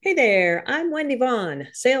Hey there, I'm Wendy Vaughn,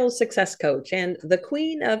 sales success coach and the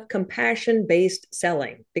queen of compassion based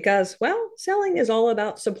selling because, well, selling is all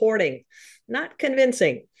about supporting, not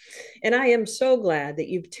convincing. And I am so glad that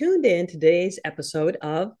you've tuned in to today's episode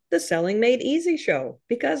of the Selling Made Easy show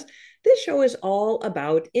because this show is all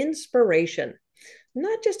about inspiration,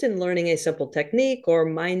 not just in learning a simple technique or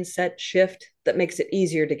mindset shift that makes it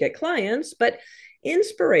easier to get clients, but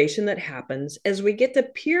inspiration that happens as we get to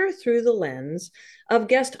peer through the lens of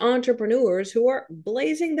guest entrepreneurs who are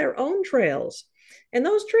blazing their own trails. And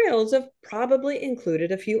those trails have probably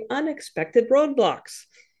included a few unexpected roadblocks,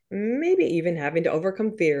 maybe even having to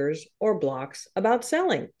overcome fears or blocks about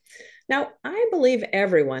selling. Now, I believe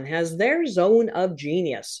everyone has their zone of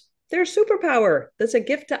genius, their superpower that's a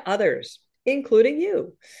gift to others, including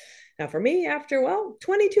you. Now, for me, after, well,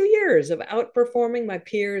 22 years of outperforming my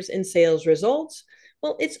peers in sales results,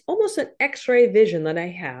 well, it's almost an x ray vision that I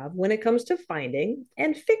have when it comes to finding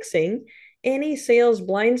and fixing any sales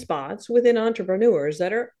blind spots within entrepreneurs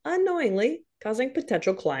that are unknowingly causing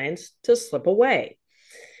potential clients to slip away.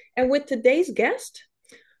 And with today's guest,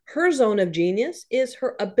 her zone of genius is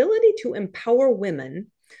her ability to empower women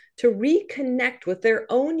to reconnect with their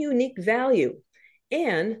own unique value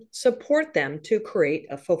and support them to create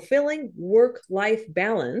a fulfilling work life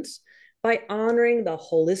balance by honoring the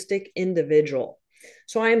holistic individual.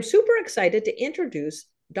 So I am super excited to introduce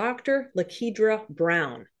Dr. LaKedra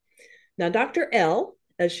Brown. Now, Dr. L,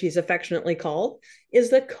 as she's affectionately called, is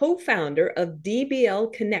the co founder of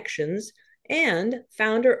DBL Connections and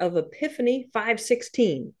founder of Epiphany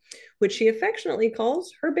 516, which she affectionately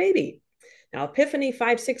calls her baby. Now, Epiphany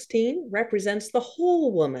 516 represents the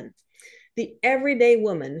whole woman, the everyday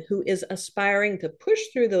woman who is aspiring to push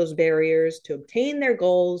through those barriers to obtain their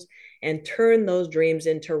goals and turn those dreams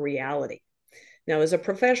into reality. Now, as a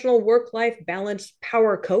professional work life balance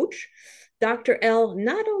power coach, Dr. L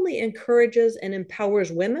not only encourages and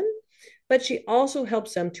empowers women, but she also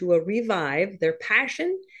helps them to revive their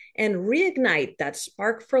passion and reignite that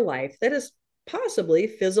spark for life that has possibly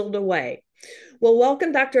fizzled away. Well,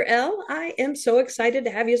 welcome, Dr. L. I am so excited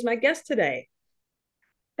to have you as my guest today.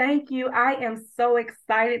 Thank you. I am so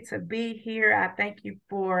excited to be here. I thank you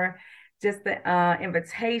for just the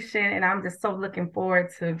invitation, and I'm just so looking forward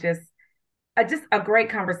to just a great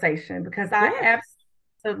conversation because Yeah. I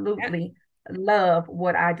absolutely love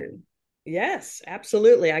what I do. Yes,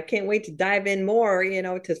 absolutely. I can't wait to dive in more,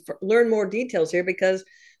 to learn more details here because,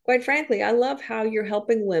 quite frankly, I love how you're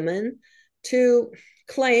helping women to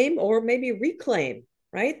claim or maybe reclaim,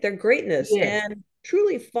 right, their greatness Yes, and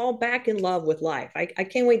truly fall back in love with life. I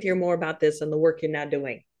can't wait to hear more about this and the work you're now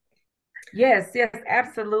doing. yes,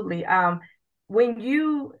 absolutely. When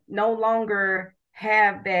you no longer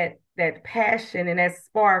have that passion and that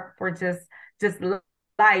spark for just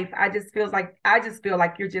life, I just feel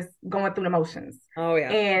like you're just going through the motions, Oh,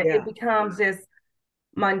 yeah. and it Yeah. becomes just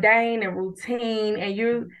mundane and routine, and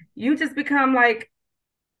you just become like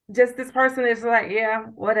just this person that's like, yeah,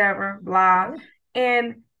 whatever, blah. Yeah.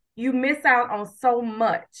 And you miss out on so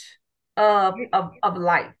much of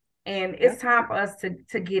life. And Yeah. it's time for us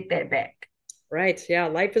to get that back. Right. Yeah.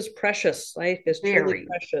 Life is precious. Life is truly Very.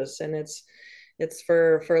 precious. And it's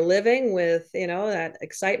for living with, that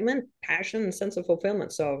excitement, passion, and sense of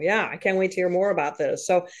fulfillment. So yeah, I can't wait to hear more about this.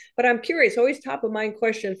 So, but I'm curious, always top of mind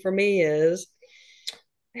question for me is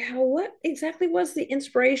what exactly was the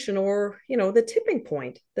inspiration or, the tipping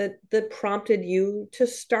point that prompted you to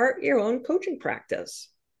start your own coaching practice?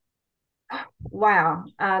 Wow.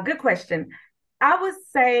 Good question. I would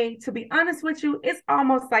say, to be honest with you, it's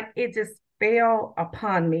almost like it just fell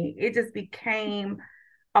upon me. It just became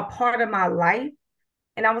a part of my life.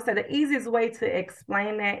 And I would say the easiest way to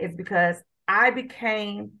explain that is because I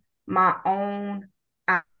became my own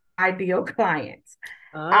ideal client.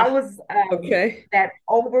 I Ah, was okay. that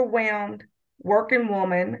overwhelmed working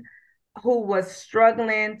woman who was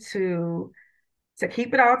struggling to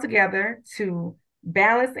keep it all together, to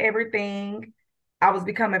balance everything. I was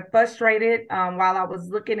becoming frustrated while I was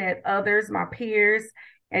looking at others, my peers,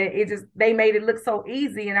 and it just they made it look so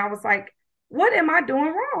easy, and I was like, "What am I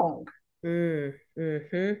doing wrong?"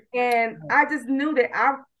 Mm-hmm. And I just knew that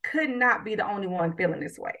I could not be the only one feeling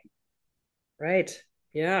this way. Right.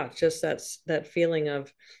 Yeah. Just that feeling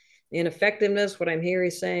of ineffectiveness, what I'm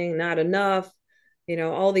hearing saying, not enough,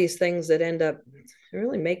 all these things that end up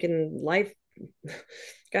really making life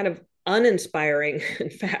kind of uninspiring, in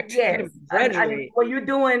fact, kind Yes, of and drudgery. when you're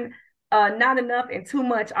doing not enough and too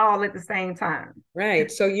much all at the same time.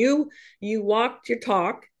 Right. So you walked your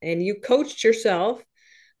talk and you coached yourself,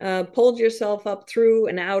 pulled yourself up through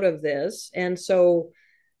and out of this. And so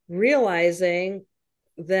realizing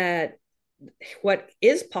that what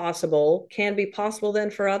is possible can be possible then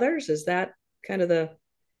for others. Is that kind of the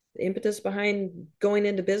impetus behind going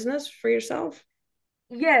into business for yourself?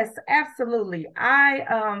 Yes, absolutely.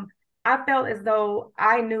 I felt as though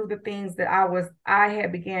I knew the things that I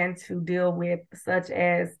had began to deal with, such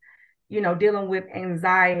as, dealing with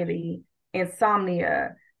anxiety,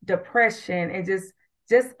 insomnia, depression, and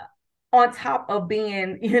just on top of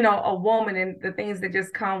being, a woman and the things that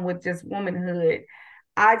just come with just womanhood.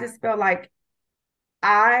 I just felt like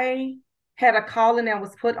I had a calling that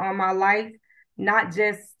was put on my life, not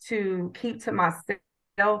just to keep to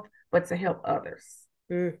myself, but to help others.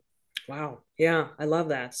 Mm, wow. Yeah, I love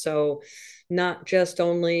that. So not just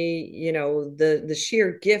only, the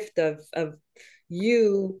sheer gift of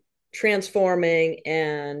you transforming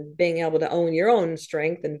and being able to own your own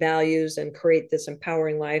strength and values and create this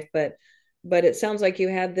empowering life, but it sounds like you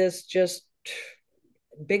had this just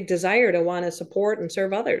big desire to want to support and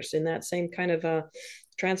serve others in that same kind of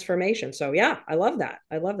transformation. So yeah, I love that.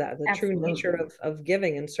 I love that. The true nature Absolutely. of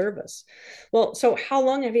giving and service. Well, so how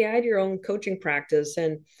long have you had your own coaching practice,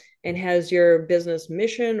 and has your business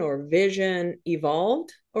mission or vision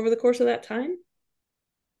evolved over the course of that time?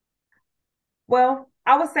 Well,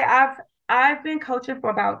 I would say I've been coaching for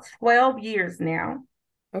about 12 years now.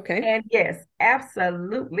 Okay. And yes,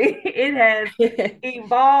 absolutely. It has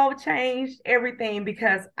evolved, changed everything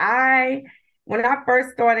because when I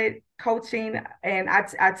first started coaching and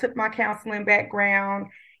I took my counseling background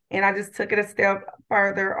and I just took it a step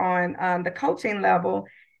further on the coaching level.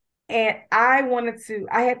 And I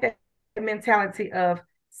had that mentality of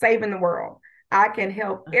saving the world. I can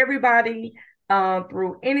help everybody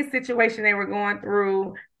through any situation they were going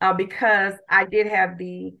through because I did have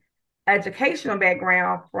the educational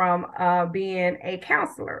background from being a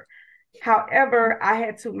counselor. However, I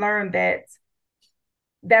had to learn that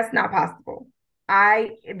that's not possible.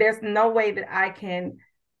 There's no way that I can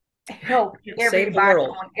help Save the everybody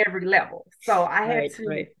world. on every level. So I had Right, to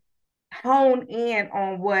right. hone in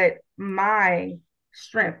on what my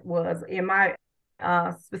strength was in my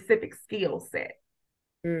specific skill set.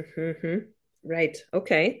 Mm-hmm. Right.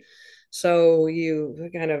 Okay. So you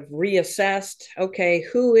kind of reassessed, okay,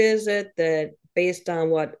 who is it that based on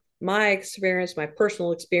what my experience, my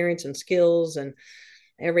personal experience and skills and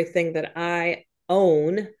everything that I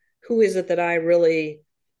own, who is it that I really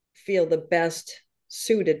feel the best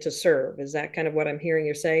suited to serve? Is that kind of what I'm hearing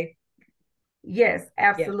you say? Yes, Yeah.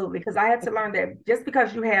 absolutely. Because I had to learn that just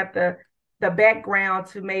because you have the background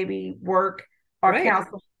to maybe work or Right.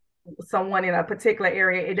 counsel someone in a particular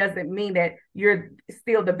area, it doesn't mean that you're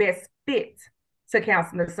still the best fit to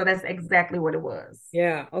counsel them. So that's exactly what it was.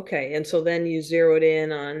 Yeah. Okay. And so then you zeroed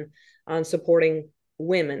in on supporting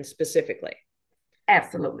women specifically.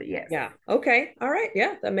 Absolutely, yes. Yeah. Okay. All right.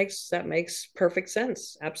 Yeah, that makes perfect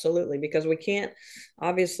sense. Absolutely, because we can't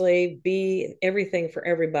obviously be everything for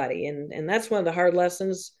everybody, and that's one of the hard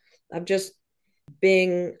lessons of just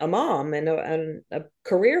being a mom and a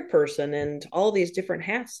career person and all these different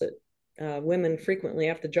hats that women frequently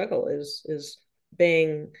have to juggle is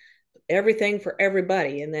being everything for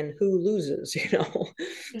everybody, and then who loses,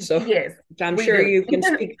 so Yes, I'm we sure do. you can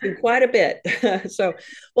speak to quite a bit. So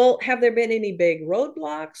well, have there been any big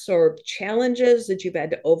roadblocks or challenges that you've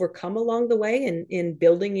had to overcome along the way in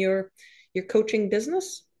building your coaching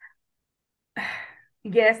business?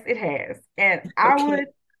 Yes, it has. And Okay.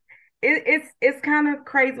 it's kind of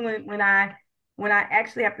crazy when I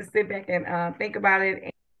actually have to sit back and think about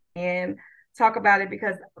it and talk about it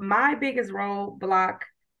because my biggest roadblock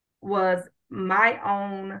was my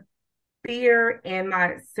own fear and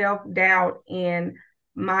my self-doubt in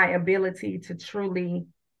my ability to truly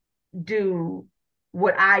do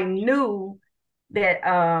what I knew that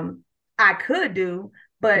I could do,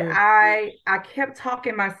 but Mm, I kept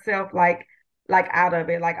talking myself like out of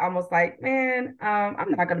it, like almost like, man,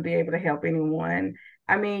 I'm not gonna be able to help anyone.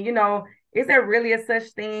 I mean, is there really a such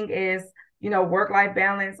thing as, work-life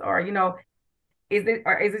balance or, is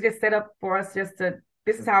it just set up for us just to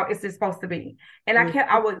this is how it's just supposed to be? And I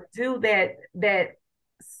mm, would do that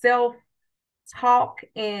self-talk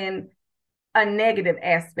in a negative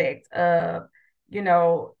aspect of,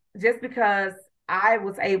 just because I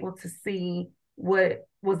was able to see what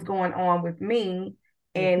was going on with me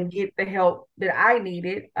mhm. and get the help that I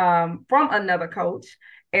needed from another coach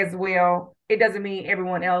as well, it doesn't mean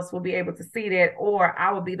everyone else will be able to see that, or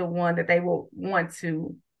I will be the one that they will want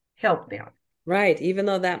to help them. Right. Even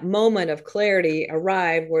though that moment of clarity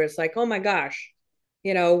arrived where it's like, oh my gosh,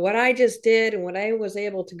 what I just did and what I was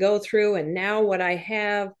able to go through, and now what I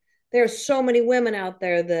have. there's so many women out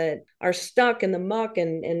there that are stuck in the muck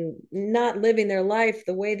and not living their life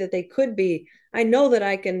the way that they could be. I know that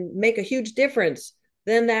I can make a huge difference.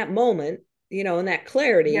 Then that moment, and that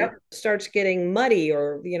clarity Yep. starts getting muddy,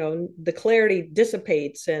 or the clarity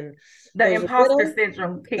dissipates, and The those imposter little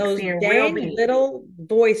syndrome kicks those in real dang big. little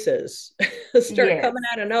voices start Yes. coming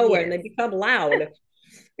out of nowhere, and Yes. they become loud.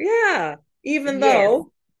 Yeah, even Yes.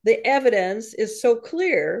 though the evidence is so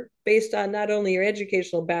clear based on not only your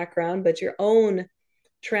educational background, but your own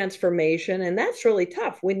transformation. And that's really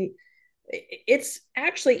tough it's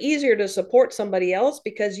actually easier to support somebody else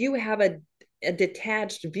because you have a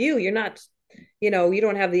detached view. You're not, you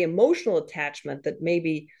don't have the emotional attachment that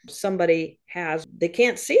maybe somebody has. They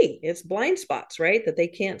can't see. It's blind spots, right? That they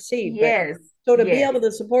can't see. But Yes. so to be Yes. able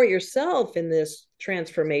to support yourself in this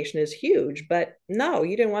transformation is huge. But no,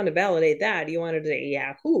 you didn't want to validate that. You wanted to say,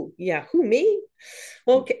 yeah, who? Yeah, who, me?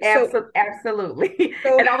 Okay, so Absolutely.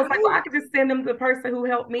 so And I was like, well, how? I could just send them the person who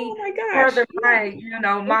helped Oh me my further gosh, yeah, my, it's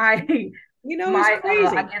my it's I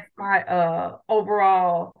crazy. guess my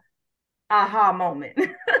overall aha moment.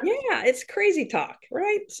 Yeah, it's crazy talk,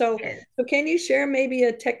 right? So, Yes. so can you share maybe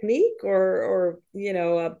a technique, or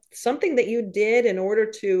something that you did in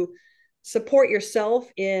order to support yourself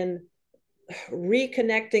in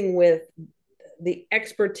reconnecting with the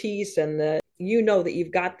expertise and that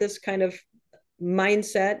you've got this kind of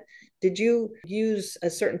mindset? Did you use a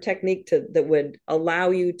certain technique that would allow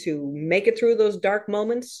you to make it through those dark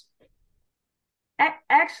moments?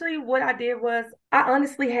 Actually, what I did was I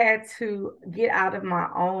honestly had to get out of my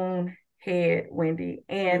own head, Wendy.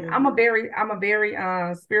 And Mm, I'm a very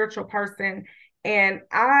spiritual person. And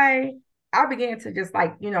I began to just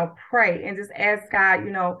like, pray and just ask God,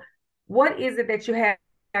 what is it that you have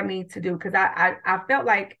me to do? Because I felt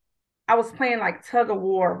like I was playing like tug of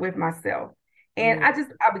war with myself. And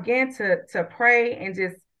mm, I began to pray and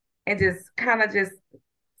just kind of just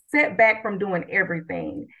set back from doing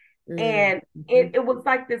everything. mm, And mhm. it was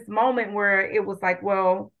like this moment where it was like,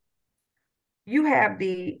 well, you have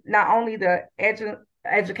the not only the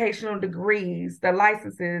educational degrees, the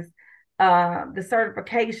licenses, the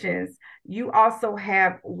certifications, you also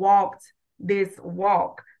have walked this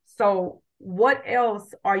walk. So what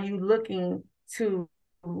else are you looking to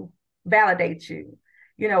validate you?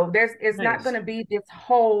 There's it's not going Nice. to be this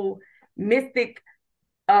whole mystic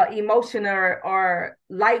emotion or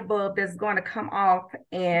light bulb that's going to come off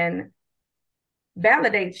and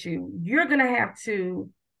validate you. You're going to have to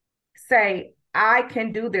say, I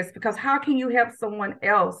can do this, because how can you help someone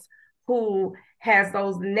else who has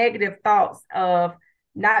those negative thoughts of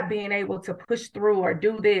not being able to push through or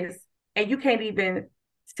do this, and you can't even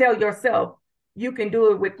tell yourself you can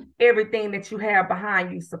do it with everything that you have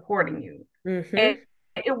behind you supporting you. And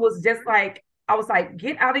Hmm. it was just like, I was like,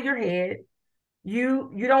 get out of your head. You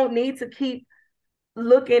don't need to keep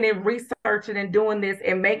looking and researching and doing this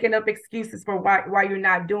and making up excuses for why you're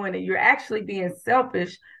not doing it. You're actually being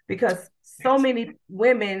selfish because so Right. many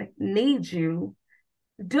women need you.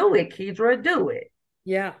 Do it, Kedra, do it.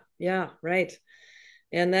 Yeah, yeah, right.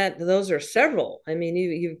 And that those are several. I mean,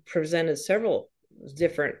 you've presented several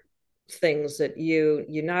different things that you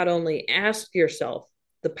not only ask yourself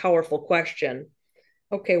the powerful question,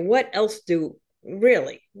 okay, what else do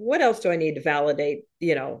I need to validate,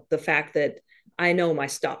 the fact that I know my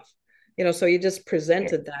stuff? So you just Yes.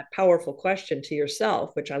 presented that powerful question to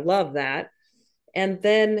yourself, which I love that. And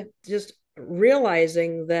then just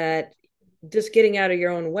realizing that, just getting out of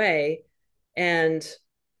your own way, and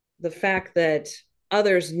the fact that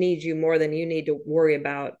others need you more than you need to worry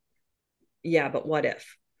about, yeah, but what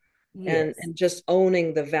if? and Yes. and just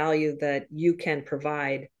owning the value that you can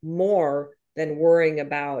provide more than worrying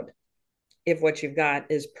about if what you've got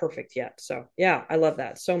is perfect yet. So yeah, I love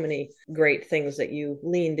that. So many great things that you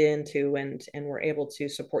leaned into and were able to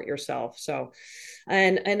support yourself. So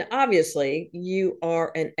and obviously you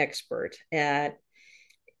are an expert at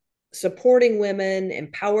supporting women,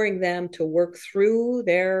 empowering them to work through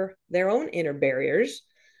their own inner barriers,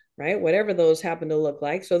 right? Whatever those happen to look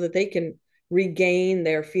like, so that they can regain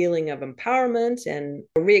their feeling of empowerment and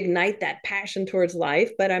reignite that passion towards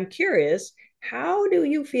life. But I'm curious, how do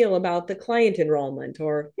you feel about the client enrollment,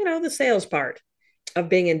 or the sales part of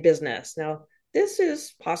being in business? Now, this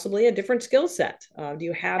is possibly a different skill set. Do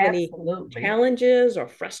you have any Absolutely. challenges or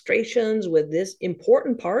frustrations with this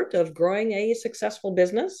important part of growing a successful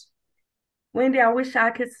business? Wendy, I wish I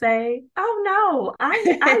could say, oh no,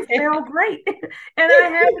 I feel great. And I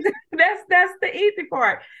haven't. That's the easy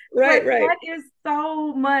part. Right, But right. that is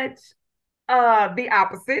so much the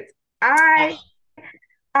opposite. I Oh,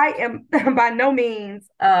 I am by no means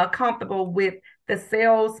comfortable with the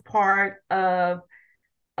sales part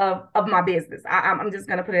of my business. I'm just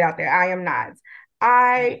gonna put it out there. I am not.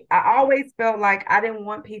 I always felt like I didn't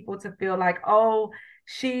want people to feel like, oh,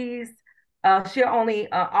 she's she'll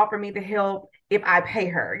only offer me the help if I pay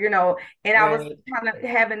her, you know. And I was Right. kind of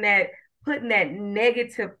having that, putting that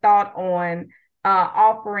negative thought on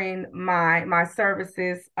offering my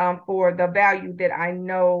services for the value that I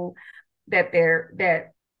know that they're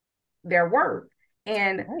worth.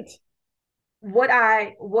 And Right. what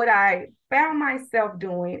I found myself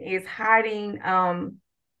doing is hiding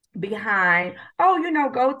behind, oh,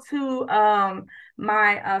 go to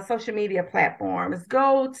my social media platforms,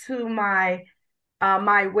 go to my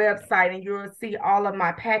website, and you'll see all of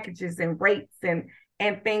my packages and rates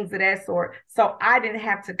and things of that sort. So I didn't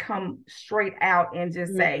have to come straight out and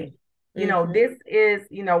just say, Mm-hmm. this is,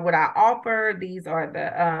 what I offer. These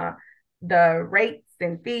are the rates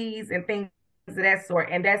and fees and things of that sort.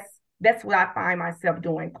 And that's what I find myself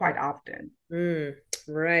doing quite often. Mm,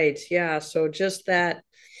 right. Yeah. So just that,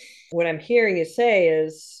 what I'm hearing you say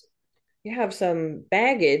is you have some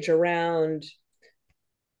baggage around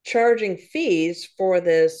charging fees for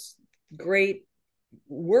this great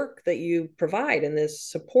work that you provide and this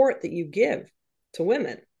support that you give to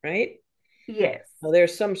women, right? Yes, Well,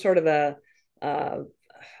 there's some sort of a uh,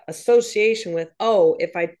 association with, oh,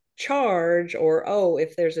 if I charge, or oh,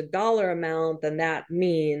 if there's a dollar amount, then that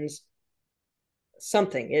means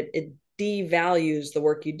something. It devalues the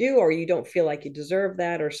work you do, or you don't feel like you deserve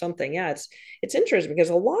that, or something. Yeah, it's interesting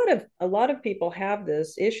because a lot of people have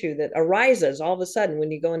this issue that arises all of a sudden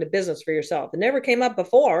when you go into business for yourself. It never came up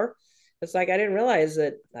before. It's like I didn't realize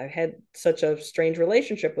that I had such a strange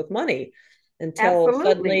relationship with money until absolutely.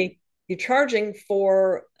 suddenly you're charging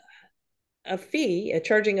for a fee,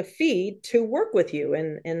 charging a fee to work with you,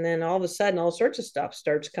 and then all of a sudden all sorts of stuff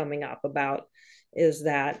starts coming up about, is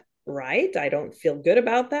that right? I don't feel good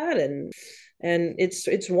about that, and it's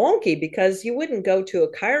wonky because you wouldn't go to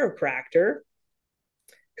a chiropractor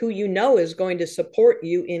who you know is going to support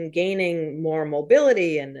you in gaining more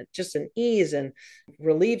mobility and just an ease and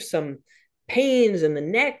relieve some pains in the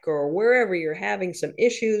neck or wherever you're having some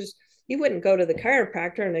issues. You wouldn't go to the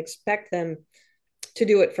chiropractor and expect them to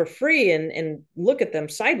do it for free and look at them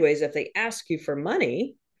sideways if they ask you for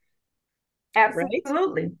money, right?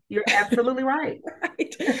 Absolutely. You're absolutely right.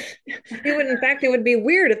 Right. You would, in fact, it would be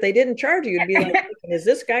weird if they didn't charge you. You'd be like, is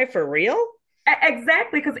this guy for real?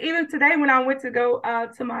 Exactly, because even today when I went to go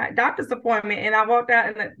to my doctor's appointment and I walked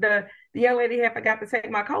out and the young lady had forgot to take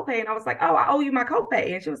my copay, and I was like, oh, I owe you my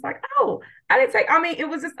copay. And she was like, oh, I didn't take, I mean, it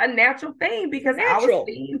was just a natural thing because I was Natural.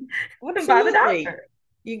 seen by the Absolutely. doctor.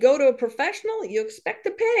 You go to a professional, you expect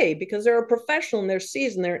to pay because they're a professional and they're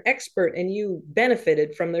seasoned, they're an expert, and you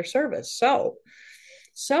benefited from their service.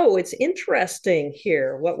 So it's interesting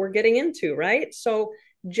here what we're getting into, right? So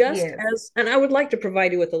just Yes. as, and I would like to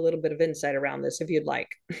provide you with a little bit of insight around this if you'd like.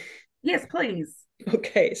 Yes, please.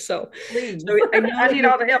 Okay, Please. so I know I that need you,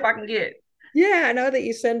 all the help I can get. yeah, I know that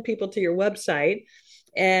you send people to your website,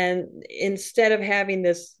 and instead of having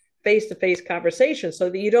this face-to-face conversation, so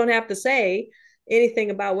that you don't have to say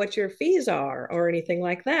anything about what your fees are or anything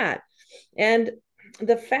like that. And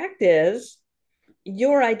the fact is,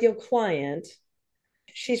 your ideal client,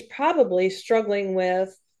 she's probably struggling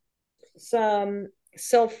with some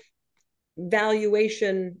self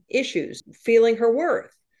valuation issues, feeling her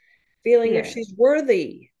worth, feeling if Yes, she's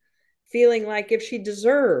worthy, feeling like if she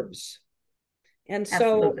deserves. And so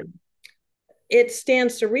absolutely. it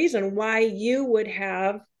stands to reason why you would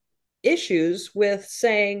have issues with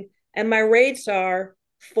saying, and my rates are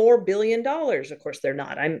 $4 billion. Of course, they're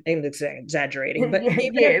not. I'm exaggerating, but Yes,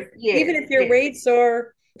 even yes, if your yes. rates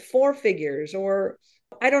are four figures, or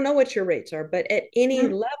I don't know what your rates are, but at any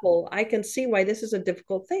Mhm. level, I can see why this is a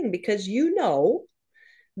difficult thing because you know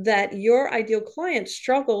that your ideal client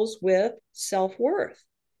struggles with self worth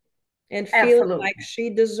and feeling like Absolutely. she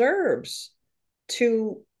deserves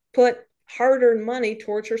to put hard earned money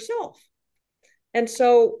towards herself. And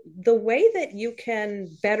so, the way that you can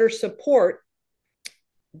better support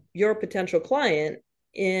your potential client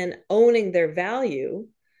in owning their value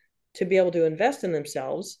to be able to invest in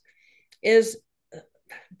themselves is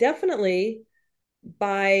definitely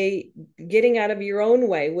by getting out of your own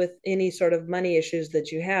way with any sort of money issues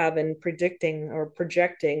that you have and predicting or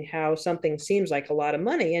projecting how something seems like a lot of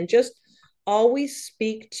money, and just always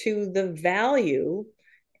speak to the value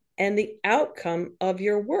and the outcome of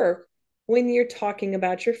your work when you're talking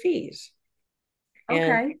about your fees. And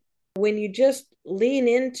Okay. when you just lean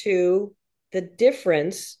into the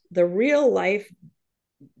difference, the real life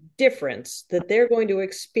difference that they're going to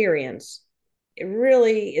experience, it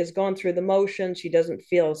really is going through the motions. She doesn't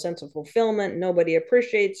feel a sense of fulfillment. Nobody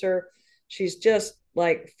appreciates her. She's just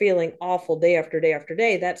like feeling awful day after day after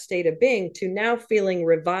day, that state of being, to now feeling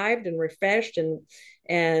revived and refreshed and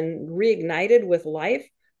reignited with life.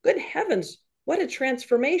 Good heavens, what a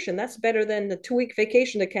transformation. That's better than the 2 week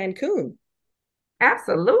vacation to Cancun.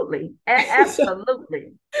 Absolutely. so,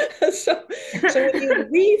 Absolutely. so so when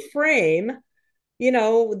you reframe,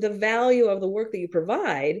 the value of the work that you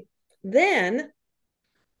provide, then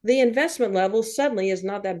the investment level suddenly is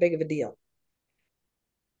not that big of a deal.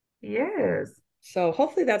 Yes. So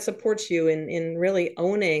hopefully that supports you in really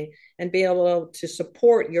owning and be able to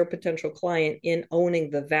support your potential client in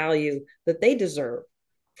owning the value that they deserve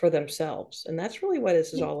for themselves. And that's really what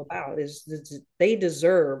this is all about, is they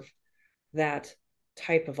deserve that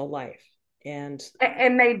type of a life. And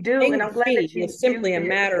And they do, paying and the I'm glad fee that is you simply a said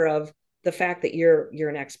matter of the fact that you're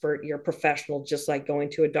an expert, you're a professional, just like going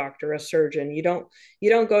to a doctor, a surgeon. You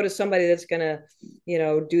don't go to somebody that's gonna,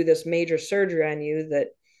 do this major surgery on you that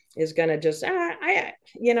is gonna just I'm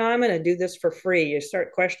gonna do this for free. You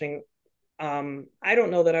start questioning. I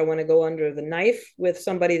don't know that I want to go under the knife with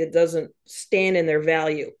somebody that doesn't stand in their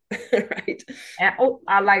value, right? and oh,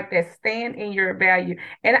 I like that. Stand in your value.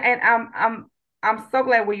 And I'm so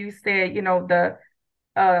glad when you said,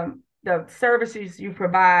 the services you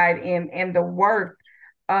provide and the work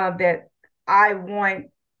that I want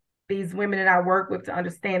these women that I work with to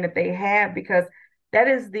understand that they have, because that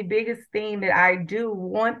is the biggest thing that I do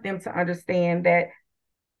want them to understand, that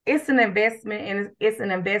it's an investment, and it's an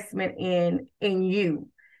investment in you.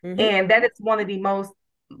 Mm-hmm. And that is one of the most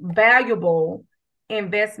valuable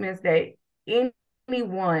investments that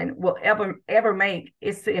anyone will ever make,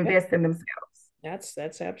 is to Yep. invest in themselves.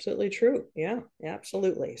 That's absolutely true. Yeah,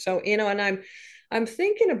 absolutely. So, and I'm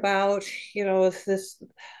thinking about, if this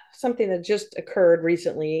something that just occurred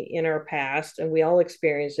recently in our past and we all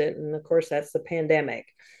experienced it, and of course that's the pandemic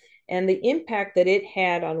and the impact that it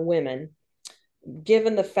had on women,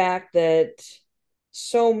 given the fact that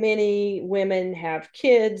so many women have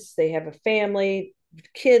kids, they have a family,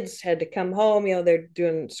 kids had to come home, they're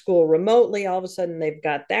doing school remotely. All of a sudden, they've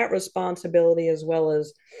got that responsibility, as well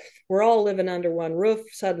as we're all living under one roof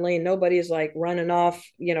suddenly. Nobody's like running off,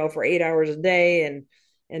 for 8 hours a day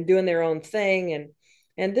and doing their own thing.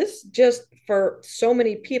 And this just, for so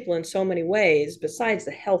many people in so many ways, besides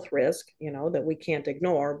the health risk, that we can't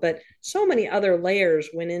ignore, but so many other layers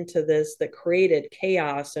went into this that created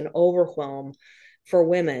chaos and overwhelm for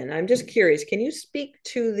women. I'm just curious, can you speak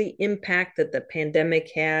to the impact that the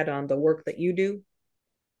pandemic had on the work that you do?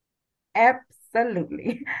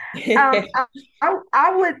 Absolutely. I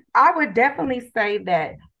would definitely say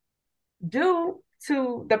that due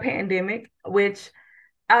to the pandemic, which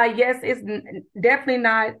yes, it's definitely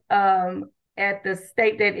not at the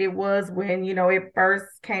state that it was when it first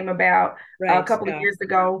came about a Right. couple of Yeah. years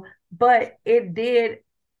ago, but it did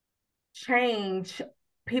change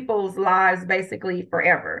people's lives basically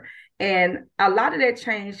forever. And a lot of that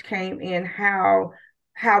change came in how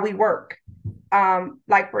we work.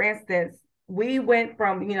 Like for instance, we went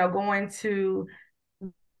from going to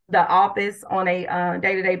the office on a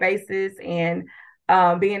day-to-day basis, and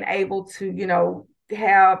being able to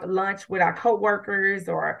have lunch with our coworkers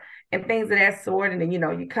or and things of that sort, and then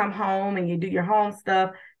you come home and you do your home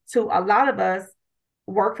stuff, to a lot of us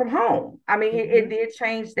work from home. I mean, it Mm-hmm. did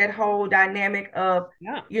change that whole dynamic of,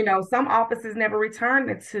 Yeah. some offices never turned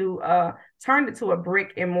into a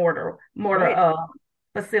brick and mortar Right.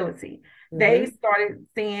 facility. They Mm-hmm. started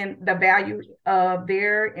seeing the value of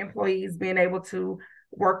their employees being able to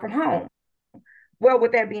work from home. Well,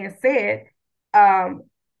 with that being said, um,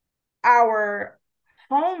 our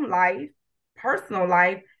home life, personal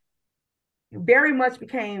life, very much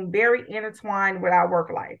became very intertwined with our work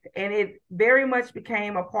life, and it very much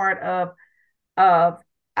became a part of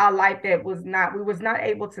our life that we was not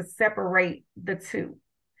able to separate the two.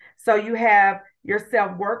 So you have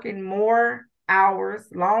yourself working more hours,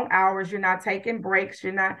 long hours. You're not taking breaks.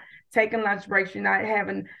 You're not taking lunch breaks. You're not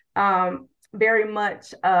having very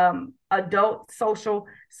much adult social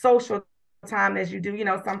time as you do,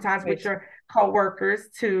 sometimes with Right. your coworkers.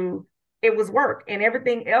 To It was work, and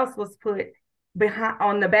everything else was put behind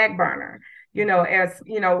on the back burner. Mm-hmm.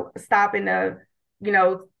 As stopping to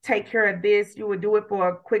take care of this. You would do it for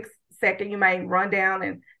a quick second. You might run down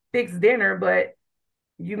and fix dinner, but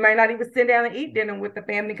you may not even sit down and eat dinner with the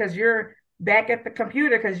family because you're back at the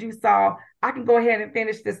computer, because you saw, I can go ahead and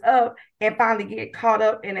finish this up and finally get caught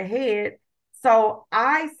up in ahead. So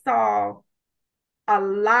I saw a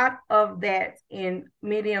lot of that in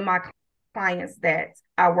many of my clients that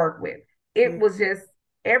I work with. It Mm-hmm. was just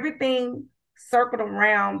everything circled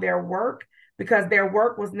around their work, because their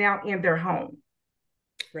work was now in their home.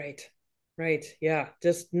 Right. Right. Yeah.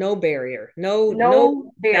 Just no barrier, no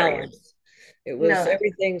No barriers, balance. It was none.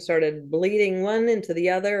 everything started bleeding one into the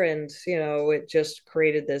other, and it just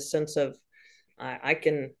created this sense of I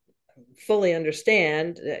can fully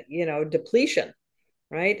understand depletion,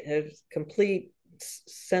 right? A complete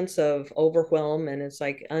sense of overwhelm, and it's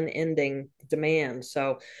like unending demand.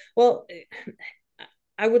 So, well,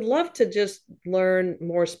 I would love to just learn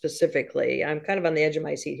more specifically. I'm kind of on the edge of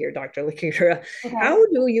my seat here, Dr. LaKedra. Okay. How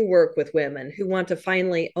do you work with women who want to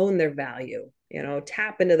finally own their value,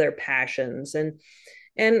 tap into their passions and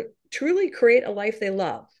truly create a life they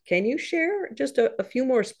love? Can you share just a few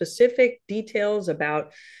more specific details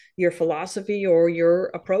about your philosophy or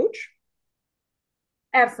your approach?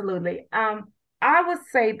 Absolutely. I would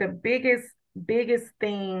say the biggest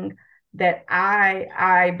thing that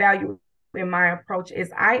I value in my approach is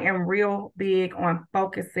I am real big on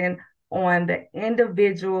focusing on the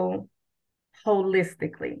individual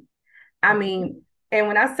holistically. I Mhm. mean, and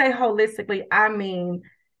when I say holistically, I mean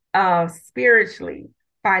spiritually,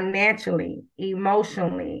 financially,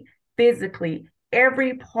 emotionally, physically,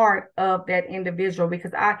 every part of that individual,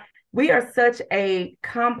 because I we are such a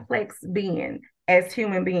complex being as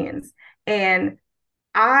human beings. And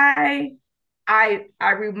I I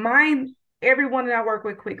remind everyone that I work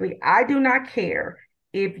with quickly, I do not care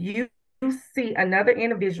if you see another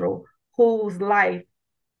individual whose life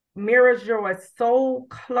mirrors yours so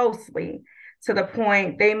closely to the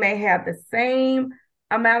point they may have the same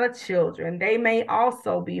amount of children. They may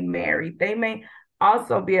also be married. They may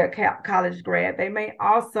also be a college grad. They may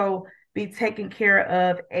also be taking care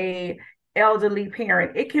of a elderly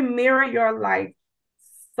parent. It can mirror your life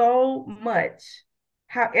so much.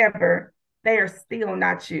 However, they are still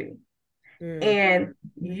not you. Mm, And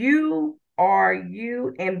you are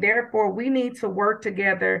you, and therefore we need to work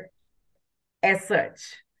together as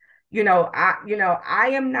such. I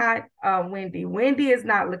am not Wendy. Wendy is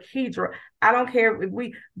not LaKedra. I don't care if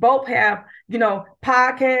we both have,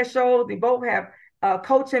 podcast shows, we both have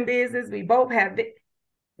coaching business, we both have it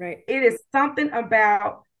right. is something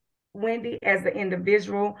about Wendy as an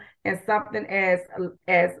individual and something as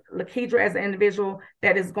LaKedra as an individual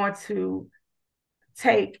that is going to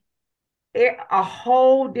take a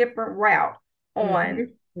whole different route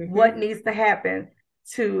on Hmm. Hmm. what needs to happen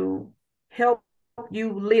to help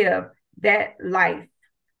you live that life,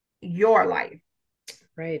 your life,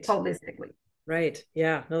 Right. holistically. Right.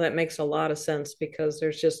 Yeah. No, that makes a lot of sense because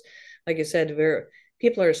there's just, like you said,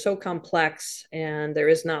 people are so complex and there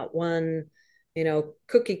is not one,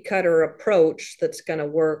 cookie cutter approach that's going to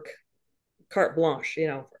work carte blanche,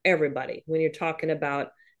 for everybody when you're talking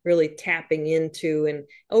about really tapping into and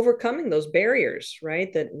overcoming those barriers,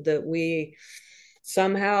 right? That we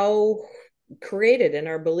somehow created in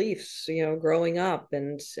our beliefs, growing up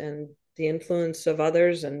and the influence of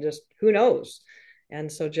others and just who knows.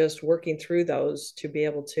 And so just working through those to be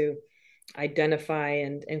able to identify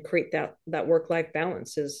and create that work life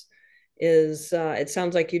balance is it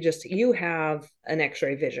sounds like you have an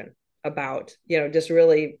x-ray vision about just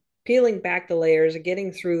really peeling back the layers,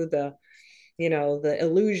 getting through the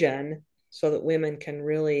illusion so that women can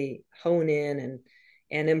really hone in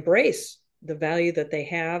and embrace the value that they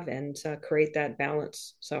have and create that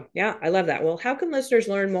balance. So yeah, I love that. Well, how can listeners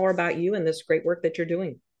learn more about you and this great work that you're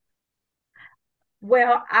doing?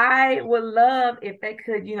 Well, I would love if they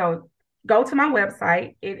could, go to my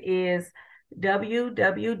website. It is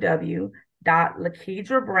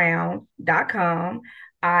www.lakedrabrown.com.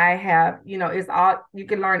 I have, it's all you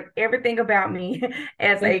can learn everything about me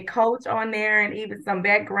as a Okay. coach on there and even some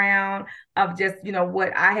background of just,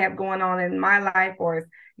 what I have going on in my life. Or,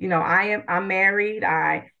 I'm married.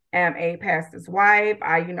 I am a pastor's wife.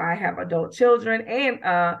 I have adult children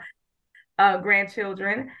and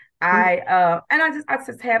grandchildren. I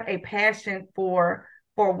just have a passion for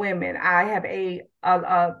women. I have a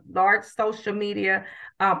large social media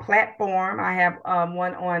platform. I have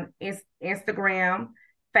one on Instagram,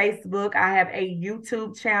 Facebook. I have a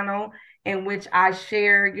YouTube channel in which I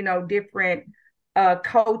share, different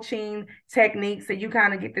coaching techniques, so you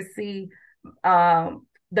kind of get to see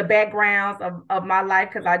the backgrounds of my life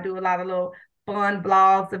because I do a lot of little fun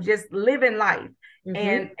blogs of just living life, Mm-hmm.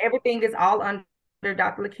 and everything is all under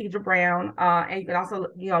Dr. LaKedra Brown. And you can also,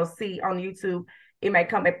 see on YouTube, it may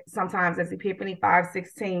come sometimes as Epiphany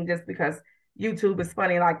 516, just because YouTube is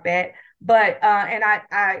funny like that. But and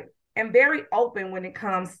I am very open when it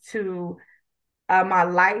comes to my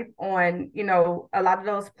life on, a lot of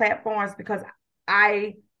those platforms, because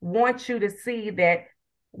I want you to see that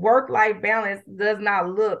work life balance does not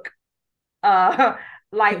look uh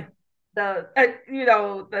like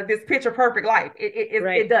this picture perfect life. It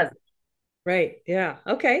Right. doesn't. Right. Yeah.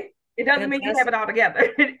 Okay. It doesn't mean you have Fantastic. it all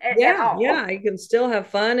together at Yeah, all. yeah, you can still have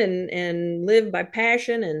fun and live by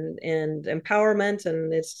passion and empowerment,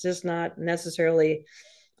 and it's just not necessarily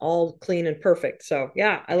all clean and perfect. So,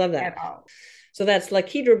 yeah, I love that. At all. So that's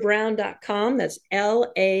lakedrabrown.com. That's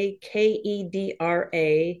LaKedra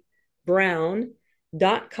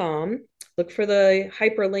Brown.com. Look for the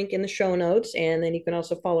hyperlink in the show notes, and then you can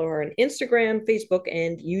also follow her on Instagram, Facebook,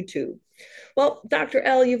 and YouTube. Well, Dr.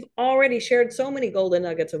 L, you've already shared so many golden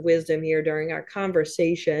nuggets of wisdom here during our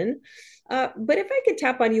conversation. But if I could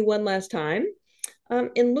tap on you one last time,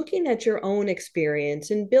 in looking at your own experience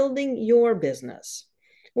in building your business,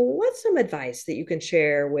 what's some advice that you can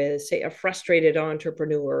share with, say, a frustrated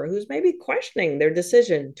entrepreneur who's maybe questioning their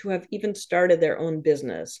decision to have even started their own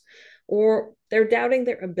business, or they're doubting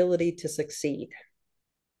their ability to succeed?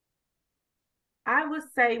 I would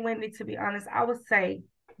say, Wendy, to be honest, I would say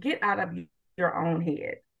get out of your own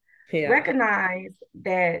head. Yeah. Recognize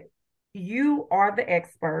that you are the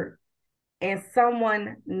expert and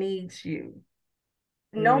someone needs you.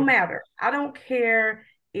 No Mm, matter. I don't care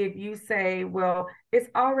if you say, well, it's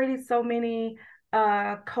already so many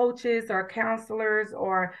coaches or counselors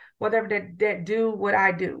or whatever that do what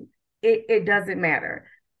I do. It doesn't matter.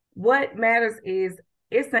 What matters is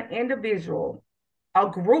it's an individual, a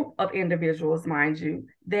group of individuals, mind you,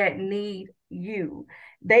 that need you.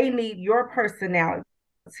 They need your personality,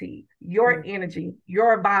 your mm. energy,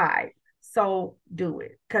 your vibe. So do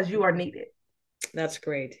it because you are needed. That's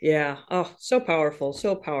great. Yeah. Oh, so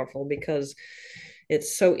powerful because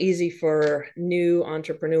it's so easy for new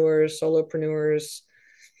entrepreneurs, solopreneurs,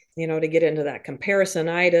 to get into that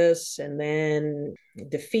comparisonitis, and then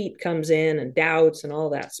defeat comes in and doubts and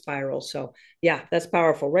all that spiral. So, yeah, that's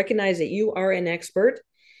powerful. Recognize that you are an expert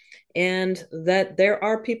and that there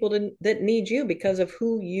are people that need you because of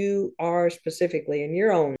who you are specifically in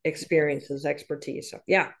your own Yes. experiences, expertise. So,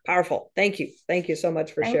 yeah, powerful. Thank you. Thank you so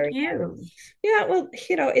much for Thank sharing that. you. Yeah, well,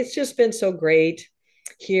 it's just been so great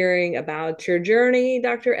hearing about your journey,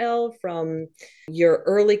 Dr. L, from your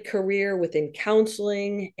early career within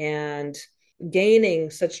counseling and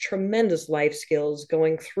gaining such tremendous life skills,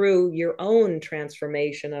 going through your own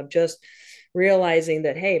transformation of just realizing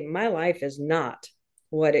that, hey, my life is not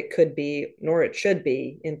what it could be, nor it should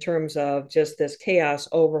be, in terms of just this chaos,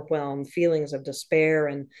 overwhelm, feelings of despair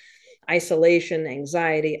and isolation,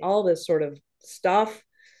 anxiety, all this sort of stuff,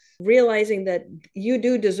 realizing that you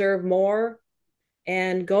do deserve more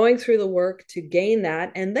and going through the work to gain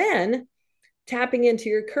that, and then tapping into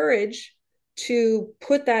your courage to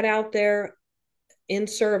put that out there in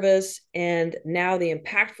service. And now the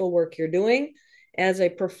impactful work you're doing as a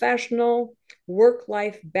professional work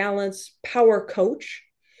life balance power coach,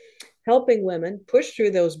 helping women push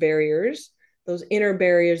through those barriers, those inner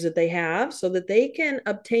barriers that they have, so that they can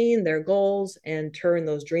obtain their goals and turn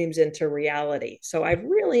those dreams into reality. So I've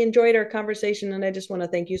really enjoyed our conversation, and I just want to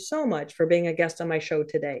thank you so much for being a guest on my show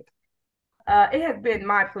today. It has been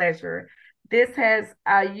my pleasure. This has,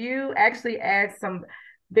 you actually asked some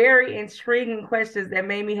very intriguing questions that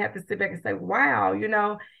made me have to sit back and say, wow,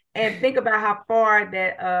 and think about how far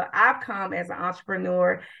that I've come as an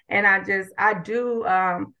entrepreneur. And I do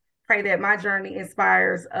pray that my journey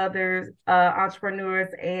inspires others,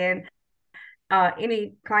 entrepreneurs, and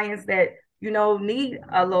any clients that, need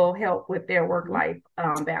a little help with their work life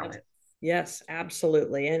balance. Yes,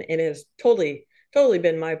 absolutely. And it has totally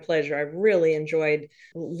been my pleasure. I've really enjoyed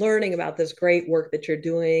learning about this great work that you're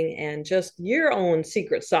doing and just your own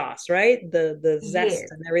secret sauce, right? The zest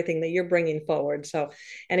Yes. and everything that you're bringing forward. So,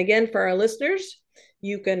 and again, for our listeners,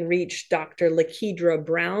 you can reach Dr. LaKedra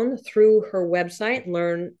Brown through her website,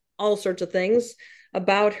 learn all sorts of things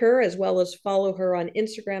about her, as well as follow her on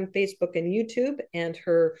Instagram, Facebook, and YouTube. And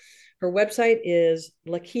her website is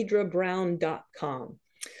lakedrabrown.com.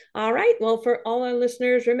 All right. Well, for all our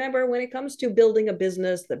listeners, remember, when it comes to building a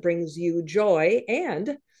business that brings you joy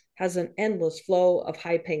and has an endless flow of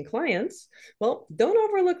high paying clients, well, don't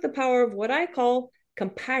overlook the power of what I call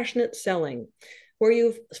compassionate selling, where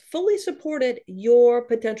you've fully supported your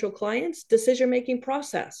potential clients' decision making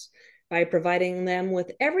process by providing them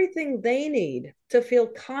with everything they need to feel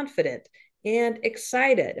confident and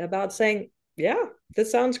excited about saying, yeah,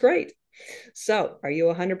 this sounds great. So, are you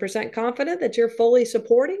 100% confident that you're fully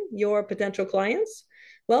supporting your potential clients?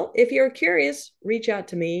 Well, if you're curious, reach out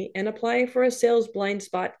to me and apply for a sales blind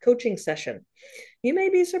spot coaching session. You may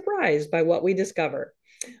be surprised by what we discover.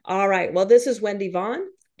 All right. Well, this is Wendy Vaughn.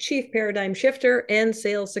 Chief Paradigm Shifter and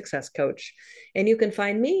Sales Success Coach. And you can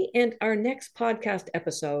find me and our next podcast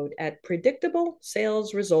episode at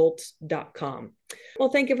predictablesalesresults.com. Well,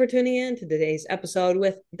 thank you for tuning in to today's episode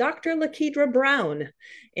with Dr. LaKedra Brown.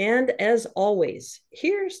 And as always,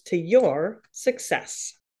 here's to your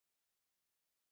success.